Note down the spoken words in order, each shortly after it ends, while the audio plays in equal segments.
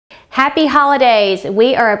Happy holidays!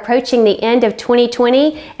 We are approaching the end of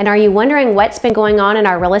 2020, and are you wondering what's been going on in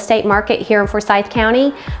our real estate market here in Forsyth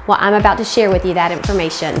County? Well, I'm about to share with you that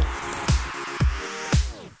information.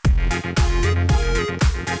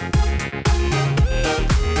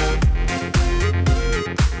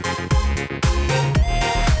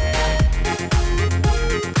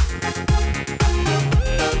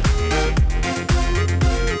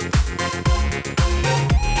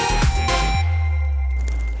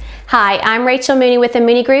 Hi, I'm Rachel Mooney with the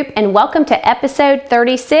Mooney Group, and welcome to episode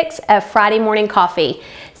 36 of Friday Morning Coffee.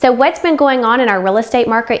 So what's been going on in our real estate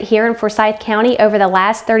market here in Forsyth County over the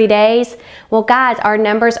last 30 days? Well, guys, our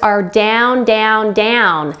numbers are down.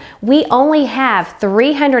 We only have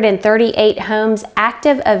 338 homes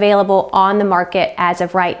active available on the market as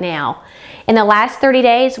of right now. In the last 30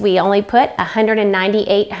 days, we only put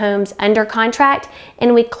 198 homes under contract,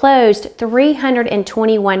 and we closed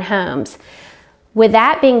 321 homes. With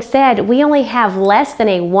that being said, we only have less than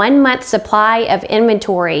a 1 month supply of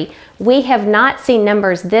inventory. We have not seen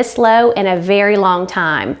numbers this low in a very long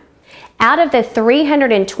time. Out of the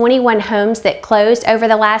 321 homes that closed over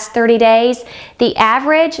the last 30 days, the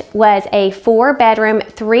average was a 4-bedroom,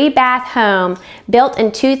 3-bath home built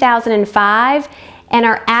in 2005, and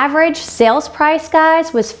our average sales price,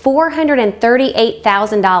 guys, was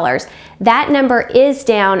 $438,000. That number is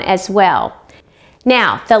down as well.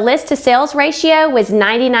 Now, the list to sales ratio was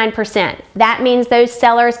 99%. That means those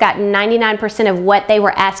sellers got 99% of what they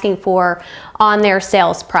were asking for on their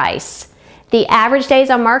sales price. The average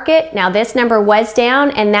days on market, now this number was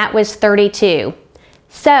down, and that was 32.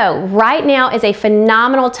 So right now is a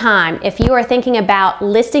phenomenal time. If you are thinking about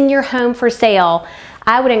listing your home for sale,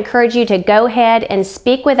 I would encourage you to go ahead and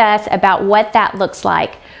speak with us about what that looks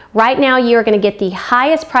like. Right now, you're going to get the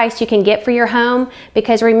highest price you can get for your home,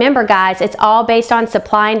 because remember, guys, it's all based on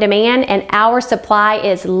supply and demand, and our supply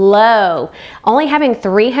is low. Only having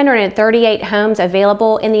 338 homes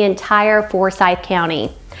available in the entire Forsyth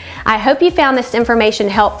County. I hope you found this information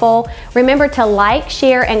helpful. Remember to like,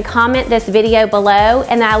 share, and comment this video below,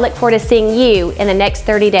 and I look forward to seeing you in the next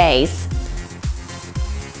 30 days.